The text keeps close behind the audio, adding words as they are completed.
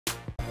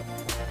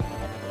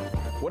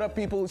What up,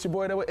 people? It's your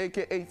boy,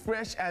 aka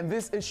Fresh, and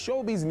this is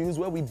Showbiz News,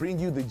 where we bring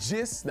you the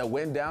gist that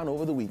went down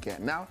over the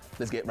weekend. Now,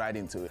 let's get right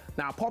into it.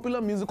 Now,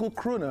 popular musical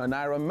crooner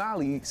Naira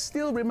Marley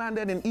still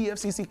remanded in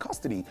EFCC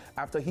custody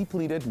after he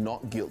pleaded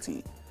not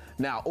guilty.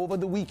 Now, over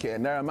the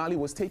weekend, Naira Marley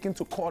was taken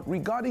to court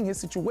regarding his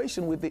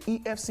situation with the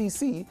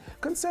EFCC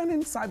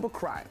concerning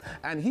cybercrime,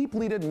 and he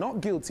pleaded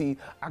not guilty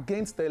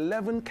against the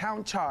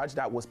 11-count charge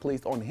that was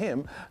placed on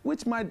him,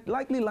 which might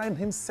likely land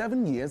him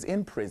 7 years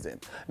in prison.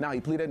 Now, he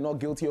pleaded not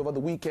guilty over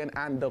the weekend,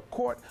 and the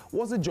court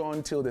was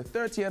adjourned till the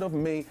 30th of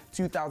May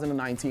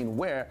 2019,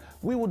 where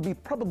we would be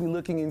probably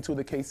looking into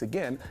the case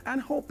again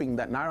and hoping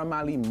that Naira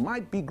Marley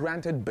might be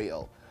granted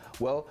bail.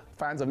 Well,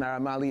 fans of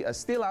Naira Marley are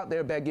still out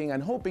there begging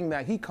and hoping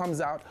that he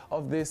comes out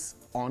of this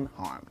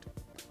unharmed.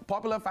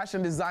 Popular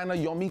fashion designer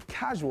Yomi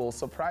Casual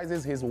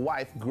surprises his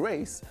wife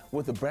Grace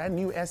with a brand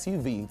new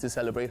SUV to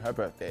celebrate her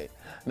birthday.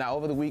 Now,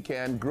 over the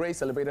weekend, Grace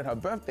celebrated her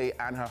birthday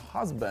and her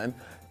husband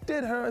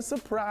did her a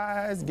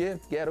surprise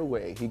gift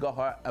getaway. He got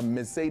her a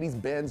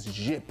Mercedes-Benz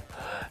Jeep,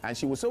 and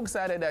she was so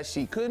excited that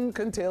she couldn't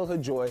contain her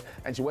joy,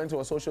 and she went to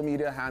her social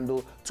media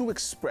handle to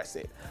express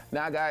it.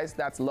 Now, guys,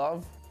 that's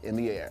love in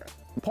the air.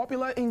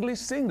 Popular English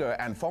singer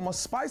and former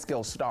Spice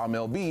Girls star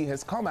Mel B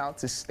has come out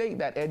to state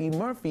that Eddie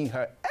Murphy,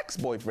 her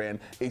ex-boyfriend,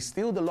 is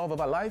still the love of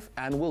her life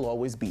and will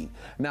always be.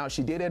 Now,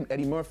 she dated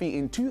Eddie Murphy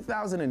in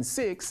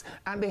 2006,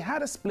 and they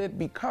had a split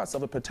because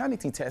of a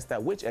paternity test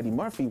at which Eddie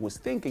Murphy was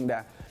thinking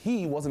that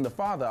he wasn't the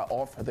father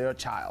of their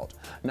child.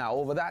 Now,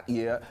 over that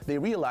year, they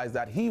realized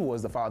that he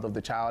was the father of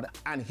the child,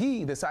 and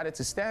he decided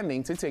to stand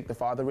in to take the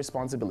father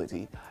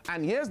responsibility.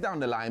 And years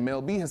down the line,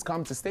 Mel B has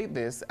come to state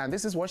this, and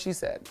this is what she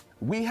said.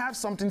 "We have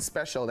something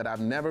special that I've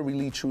never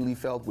really truly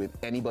felt with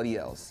anybody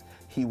else.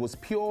 He was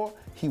pure,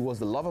 he was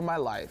the love of my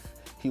life,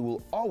 he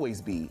will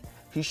always be.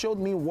 He showed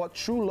me what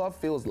true love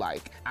feels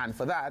like, and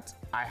for that,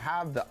 I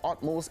have the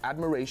utmost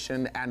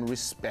admiration and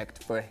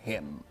respect for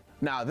him."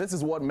 Now, this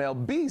is what Mel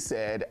B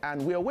said,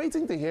 and we're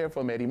waiting to hear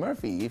from Eddie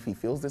Murphy if he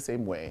feels the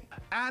same way.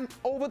 And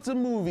over to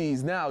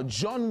movies. Now,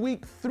 John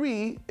Wick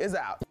 3 is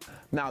out.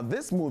 Now,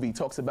 this movie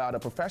talks about a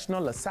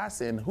professional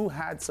assassin who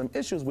had some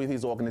issues with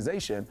his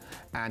organization,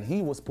 and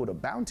he was put a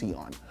bounty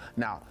on.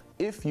 Now,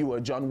 if you are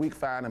a John Wick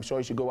fan, I'm sure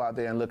you should go out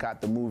there and look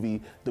at the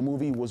movie. The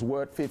movie was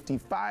worth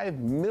 $55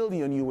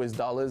 million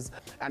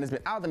and it's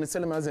been out in the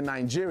cinemas in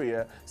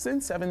Nigeria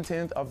since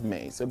 17th of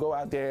May. So go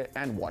out there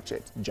and watch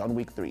it, John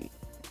Wick 3.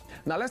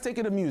 Now, let's take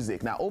it to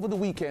music. Now, over the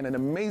weekend, an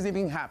amazing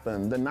thing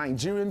happened. The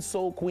Nigerian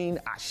soul queen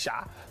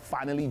Asha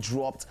finally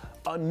dropped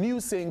a new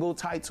single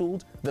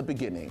titled The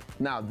Beginning.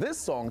 Now, this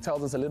song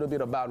tells us a little bit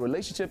about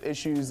relationship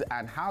issues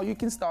and how you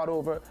can start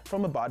over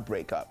from a bad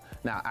breakup.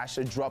 Now,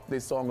 Asha dropped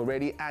this song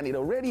already, and it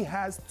already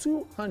has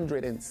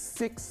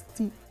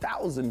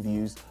 260,000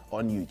 views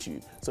on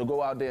YouTube. So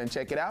go out there and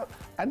check it out,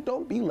 and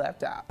don't be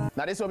left out.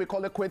 Now, this is what we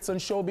call it quits on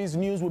Showbiz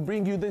News. We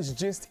bring you this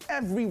gist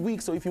every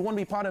week, so if you want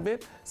to be part of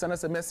it, send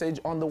us a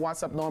message on the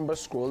WhatsApp number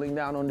scrolling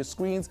down on the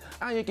screens,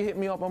 and you can hit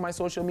me up on my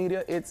social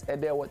media. It's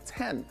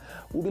Edewa10.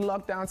 We'll be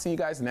locked down. See you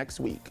guys next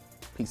week.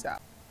 Peace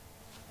out.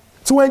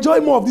 To enjoy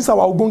more of these our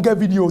Ogbonge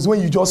videos when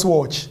you just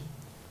watch,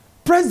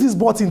 press this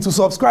button to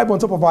subscribe on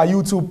top of our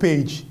YouTube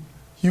page.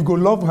 You go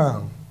love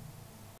am.